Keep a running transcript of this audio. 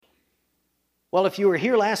Well, if you were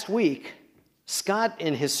here last week, Scott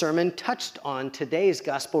in his sermon touched on today's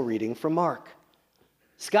gospel reading from Mark.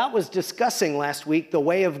 Scott was discussing last week the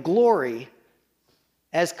way of glory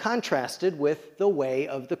as contrasted with the way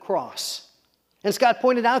of the cross. And Scott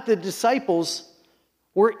pointed out the disciples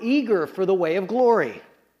were eager for the way of glory,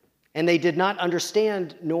 and they did not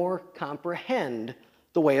understand nor comprehend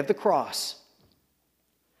the way of the cross.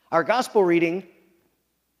 Our gospel reading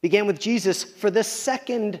began with Jesus for the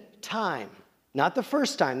second time, not the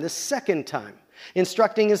first time, the second time,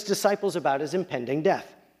 instructing his disciples about his impending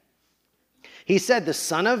death. He said, "The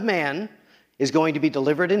Son of Man is going to be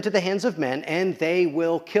delivered into the hands of men, and they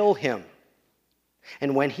will kill him.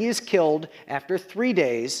 And when he is killed, after 3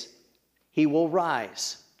 days, he will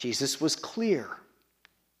rise." Jesus was clear.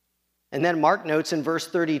 And then Mark notes in verse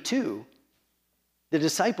 32, the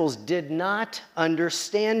disciples did not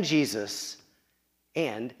understand Jesus,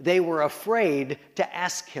 and they were afraid to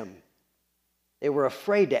ask him. They were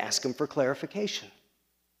afraid to ask him for clarification.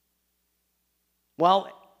 Well,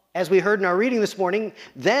 as we heard in our reading this morning,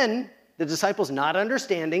 then the disciples, not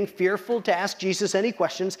understanding, fearful to ask Jesus any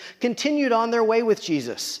questions, continued on their way with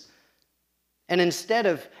Jesus. And instead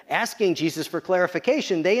of asking Jesus for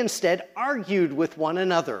clarification, they instead argued with one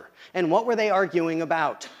another. And what were they arguing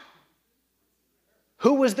about?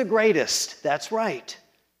 Who was the greatest? That's right.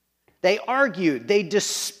 They argued, they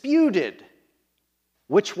disputed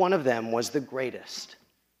which one of them was the greatest.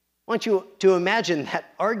 I want you to imagine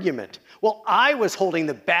that argument. Well, I was holding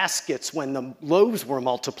the baskets when the loaves were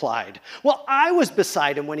multiplied. Well, I was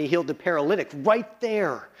beside him when he healed the paralytic right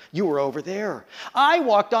there. You were over there. I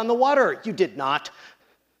walked on the water. You did not.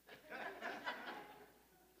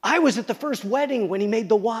 I was at the first wedding when he made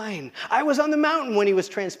the wine. I was on the mountain when he was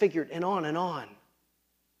transfigured, and on and on.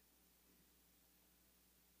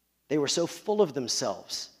 They were so full of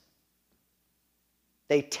themselves.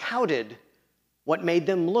 They touted what made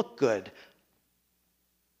them look good,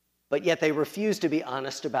 but yet they refused to be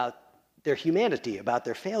honest about their humanity, about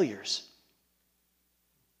their failures.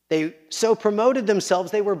 They so promoted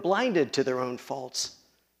themselves, they were blinded to their own faults.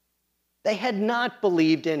 They had not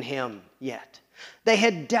believed in him yet. They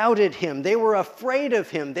had doubted him. They were afraid of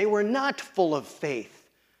him. They were not full of faith.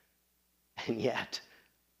 And yet,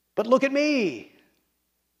 but look at me.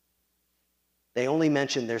 They only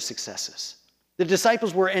mentioned their successes. The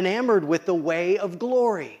disciples were enamored with the way of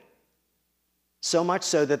glory, so much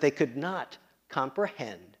so that they could not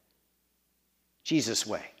comprehend Jesus'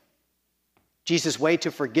 way. Jesus' way to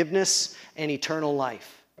forgiveness and eternal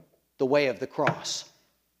life, the way of the cross.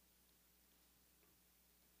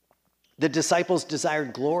 The disciples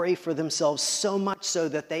desired glory for themselves so much so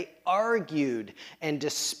that they argued and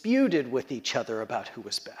disputed with each other about who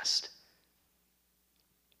was best.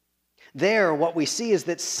 There, what we see is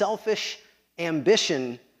that selfish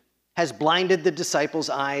ambition has blinded the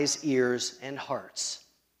disciples' eyes, ears, and hearts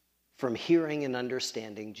from hearing and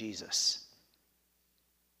understanding Jesus.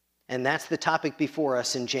 And that's the topic before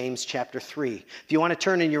us in James chapter 3. If you want to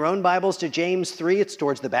turn in your own Bibles to James 3, it's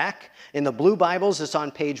towards the back. In the blue Bibles, it's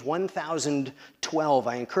on page 1012.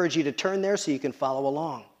 I encourage you to turn there so you can follow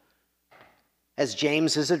along as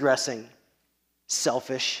James is addressing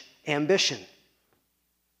selfish ambition.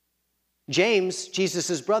 James,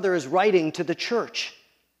 Jesus' brother, is writing to the church.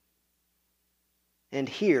 And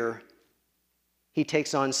here, he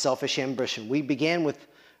takes on selfish ambition. We began with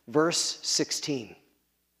verse 16.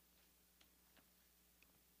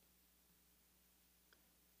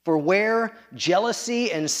 For where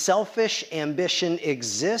jealousy and selfish ambition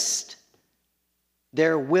exist,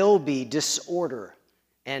 there will be disorder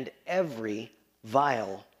and every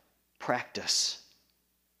vile practice.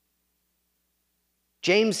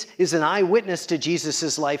 James is an eyewitness to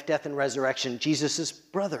Jesus' life, death, and resurrection, Jesus'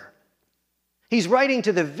 brother. He's writing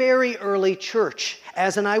to the very early church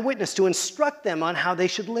as an eyewitness to instruct them on how they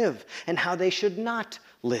should live and how they should not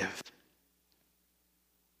live.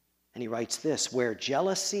 And he writes this, where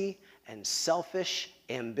jealousy and selfish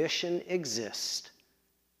ambition exist,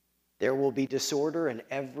 there will be disorder and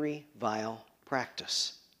every vile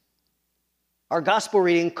practice. Our gospel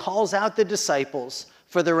reading calls out the disciples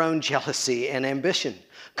for their own jealousy and ambition,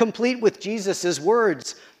 complete with Jesus'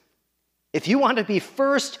 words, if you want to be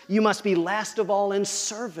first, you must be last of all and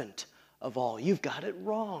servant of all. You've got it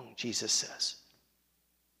wrong, Jesus says.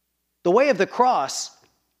 The way of the cross,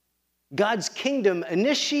 God's kingdom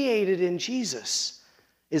initiated in Jesus,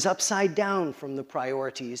 is upside down from the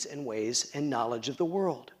priorities and ways and knowledge of the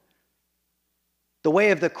world. The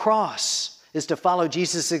way of the cross is to follow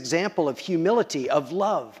Jesus' example of humility, of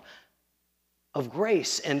love, of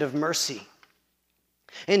grace, and of mercy.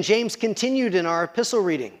 And James continued in our epistle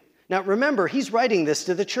reading. Now remember, he's writing this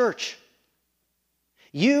to the church.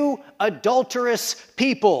 You adulterous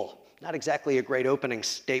people. Not exactly a great opening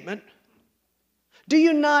statement. Do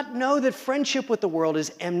you not know that friendship with the world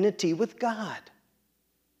is enmity with God?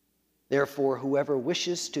 Therefore, whoever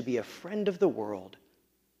wishes to be a friend of the world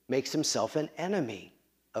makes himself an enemy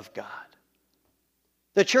of God.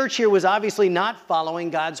 The church here was obviously not following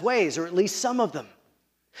God's ways, or at least some of them.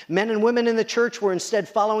 Men and women in the church were instead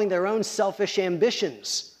following their own selfish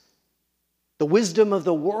ambitions, the wisdom of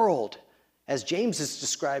the world, as James is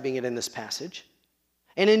describing it in this passage.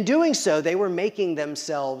 And in doing so, they were making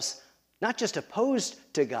themselves not just opposed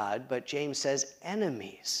to God, but James says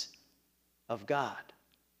enemies of God.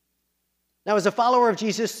 Now, as a follower of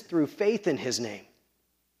Jesus through faith in his name,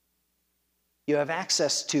 you have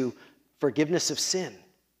access to forgiveness of sin,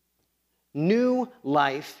 new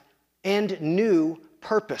life, and new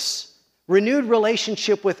purpose, renewed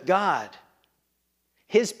relationship with God,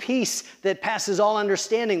 his peace that passes all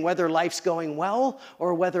understanding, whether life's going well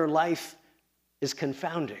or whether life is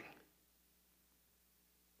confounding.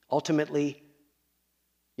 Ultimately,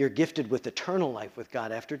 you're gifted with eternal life with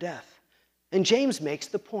God after death. And James makes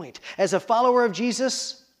the point, as a follower of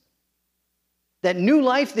Jesus, that new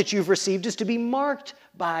life that you've received is to be marked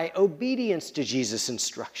by obedience to Jesus'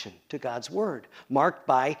 instruction, to God's word, marked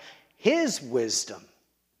by his wisdom,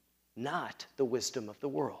 not the wisdom of the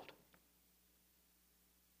world.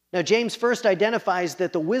 Now, James first identifies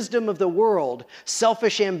that the wisdom of the world,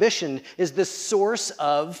 selfish ambition, is the source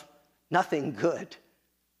of nothing good,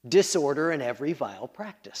 disorder, and every vile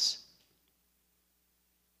practice.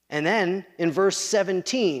 And then, in verse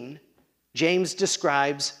 17, James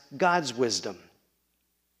describes God's wisdom.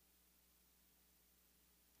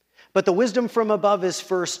 But the wisdom from above is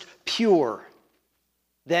first pure,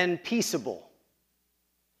 then peaceable,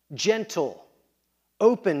 gentle,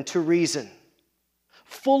 open to reason,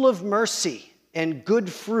 full of mercy and good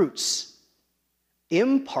fruits,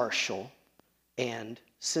 impartial and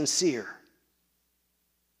sincere.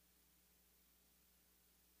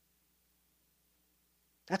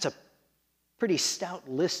 That's a pretty stout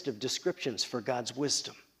list of descriptions for God's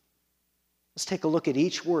wisdom. Let's take a look at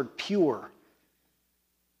each word. Pure,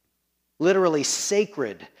 literally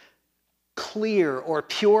sacred, clear, or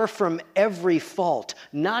pure from every fault,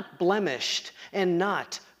 not blemished and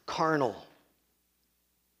not carnal.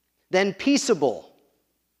 Then peaceable.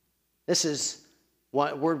 This is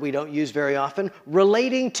one word we don't use very often.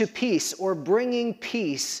 Relating to peace or bringing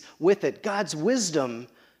peace with it. God's wisdom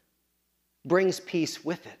brings peace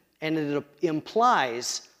with it. And it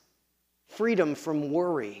implies freedom from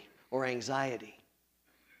worry or anxiety.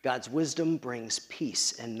 God's wisdom brings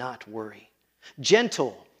peace and not worry.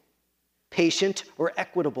 Gentle, patient, or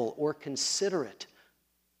equitable, or considerate.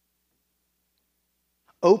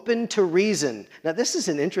 Open to reason. Now, this is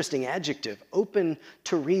an interesting adjective, open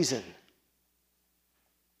to reason.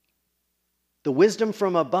 The wisdom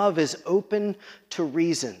from above is open to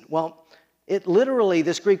reason. Well,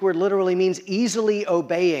 this Greek word literally means easily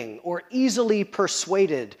obeying, or easily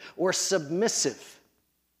persuaded, or submissive.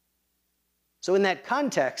 So in that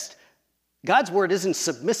context, God's word isn't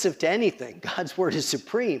submissive to anything. God's word is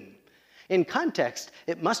supreme. In context,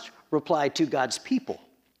 it must reply to God's people.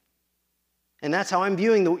 And that's how I'm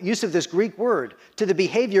viewing the use of this Greek word, to the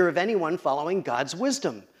behavior of anyone following God's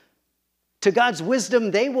wisdom. To God's wisdom,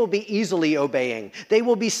 they will be easily obeying. They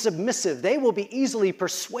will be submissive. They will be easily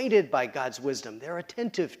persuaded by God's wisdom. They're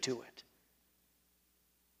attentive to it.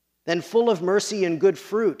 Then full of mercy and good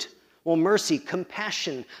fruit. Well, mercy,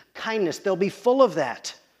 compassion, kindness, they'll be full of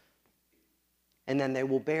that. And then they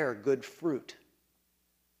will bear good fruit.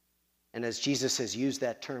 And as Jesus has used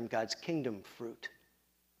that term, God's kingdom fruit.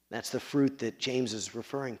 That's the fruit that James is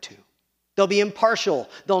referring to. They'll be impartial.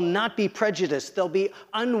 They'll not be prejudiced. They'll be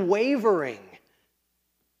unwavering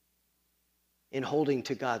in holding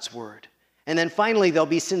to God's word. And then finally, they'll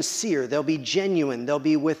be sincere. They'll be genuine. They'll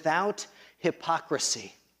be without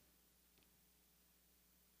hypocrisy.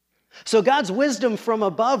 So God's wisdom from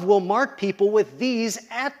above will mark people with these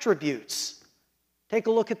attributes. Take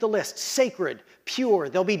a look at the list. Sacred, pure.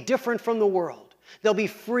 They'll be different from the world. They'll be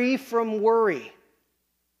free from worry.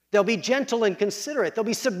 They'll be gentle and considerate. They'll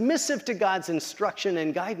be submissive to God's instruction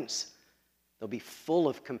and guidance. They'll be full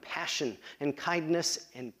of compassion and kindness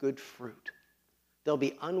and good fruit. They'll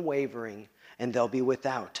be unwavering, and they'll be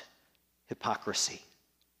without hypocrisy.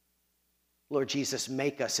 Lord Jesus,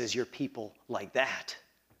 make us as your people like that.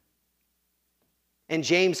 And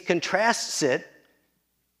James contrasts it.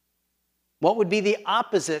 What would be the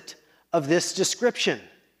opposite of this description?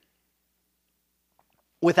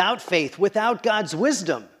 Without faith, without God's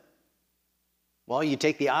wisdom. Well, you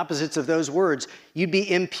take the opposites of those words. You'd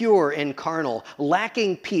be impure and carnal,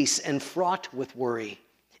 lacking peace and fraught with worry,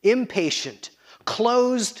 impatient,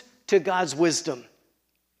 closed to God's wisdom,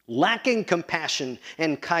 lacking compassion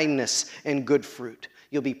and kindness and good fruit.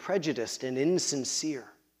 You'll be prejudiced and insincere.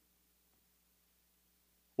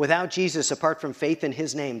 Without Jesus, apart from faith in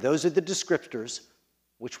his name, those are the descriptors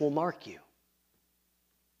which will mark you.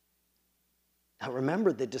 Now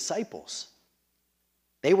remember the disciples.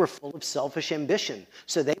 They were full of selfish ambition,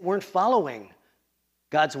 so they weren't following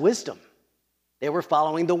God's wisdom. They were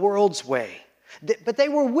following the world's way. But they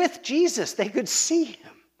were with Jesus. They could see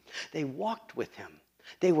him. They walked with him.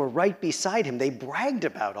 They were right beside him. They bragged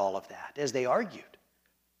about all of that as they argued.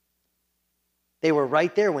 They were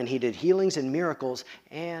right there when he did healings and miracles,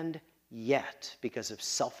 and yet, because of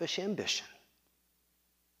selfish ambition,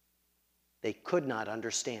 they could not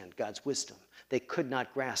understand God's wisdom. They could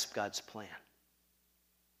not grasp God's plan.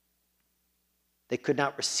 They could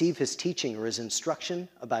not receive his teaching or his instruction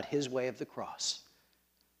about his way of the cross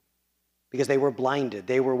because they were blinded.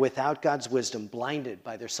 They were without God's wisdom, blinded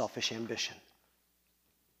by their selfish ambition.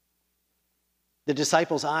 The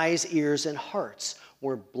disciples' eyes, ears, and hearts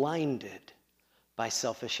were blinded by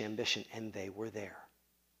selfish ambition, and they were there.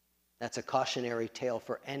 That's a cautionary tale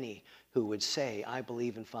for any who would say, I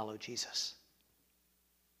believe and follow Jesus.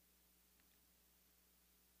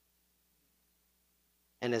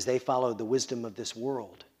 And as they followed the wisdom of this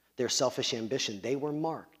world, their selfish ambition, they were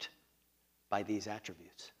marked by these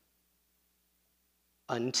attributes.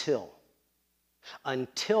 Until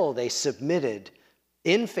they submitted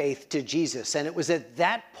in faith to Jesus. And it was at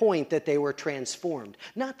that point that they were transformed.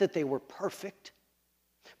 Not that they were perfect,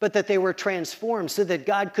 but that they were transformed so that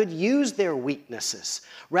God could use their weaknesses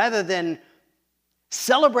rather than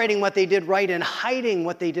celebrating what they did right and hiding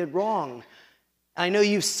what they did wrong. I know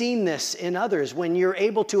you've seen this in others when you're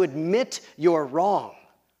able to admit you're wrong,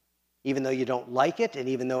 even though you don't like it and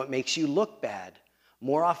even though it makes you look bad.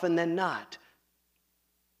 More often than not,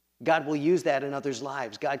 God will use that in others'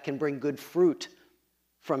 lives. God can bring good fruit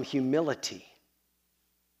from humility,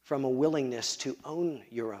 from a willingness to own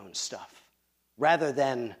your own stuff, rather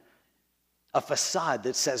than a facade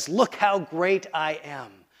that says, look how great I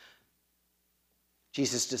am.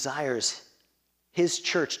 Jesus desires his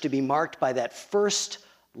church to be marked by that first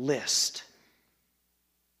list.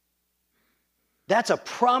 That's a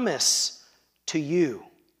promise to you.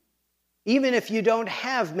 Even if you don't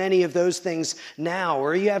have many of those things now,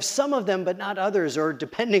 or you have some of them but not others, or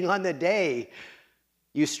depending on the day,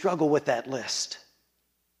 you struggle with that list.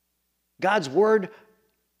 God's word,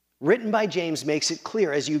 written by James, makes it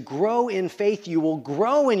clear. As you grow in faith, you will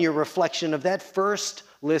grow in your reflection of that first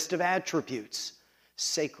list of attributes.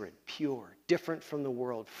 Sacred, pure, different from the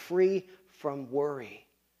world, free from worry,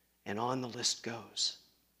 and on the list goes.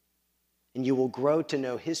 And you will grow to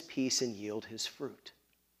know his peace and yield his fruit.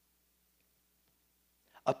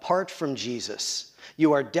 Apart from Jesus,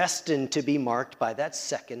 you are destined to be marked by that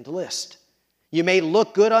second list. You may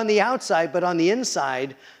look good on the outside, but on the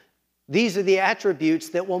inside, these are the attributes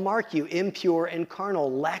that will mark you: impure and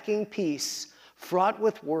carnal, lacking peace, fraught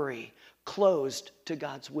with worry, closed to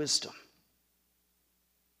God's wisdom.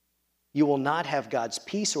 You will not have God's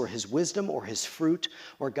peace or his wisdom or his fruit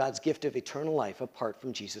or God's gift of eternal life apart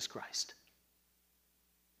from Jesus Christ.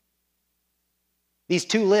 These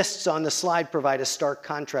two lists on the slide provide a stark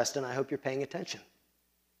contrast, and I hope you're paying attention.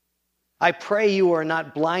 I pray you are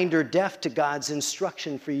not blind or deaf to God's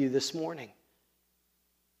instruction for you this morning.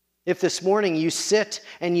 If this morning you sit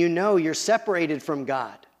and you know you're separated from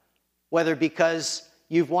God, whether because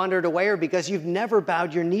you've wandered away or because you've never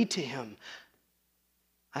bowed your knee to him,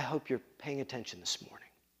 I hope you're paying attention this morning.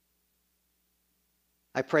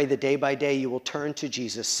 I pray that day by day you will turn to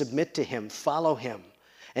Jesus, submit to him, follow him,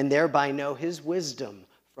 and thereby know his wisdom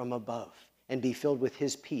from above and be filled with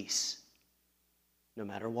his peace no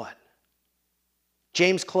matter what.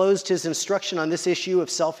 James closed his instruction on this issue of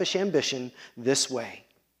selfish ambition this way.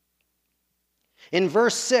 In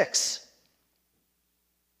verse 6,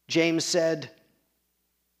 James said,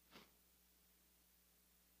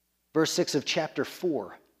 verse 6 of chapter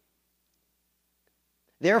 4,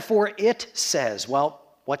 therefore it says, well,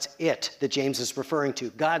 what's it that James is referring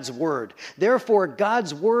to? God's word. Therefore,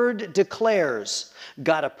 God's word declares,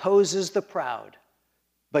 God opposes the proud,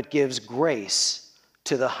 but gives grace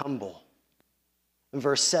to the humble.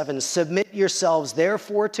 Verse 7, submit yourselves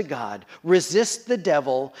therefore to God, resist the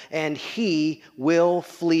devil, and he will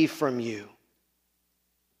flee from you.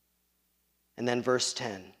 And then verse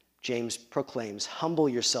 10, James proclaims, humble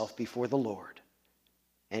yourself before the Lord,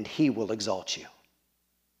 and he will exalt you.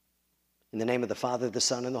 In the name of the Father, the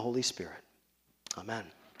Son, and the Holy Spirit. Amen.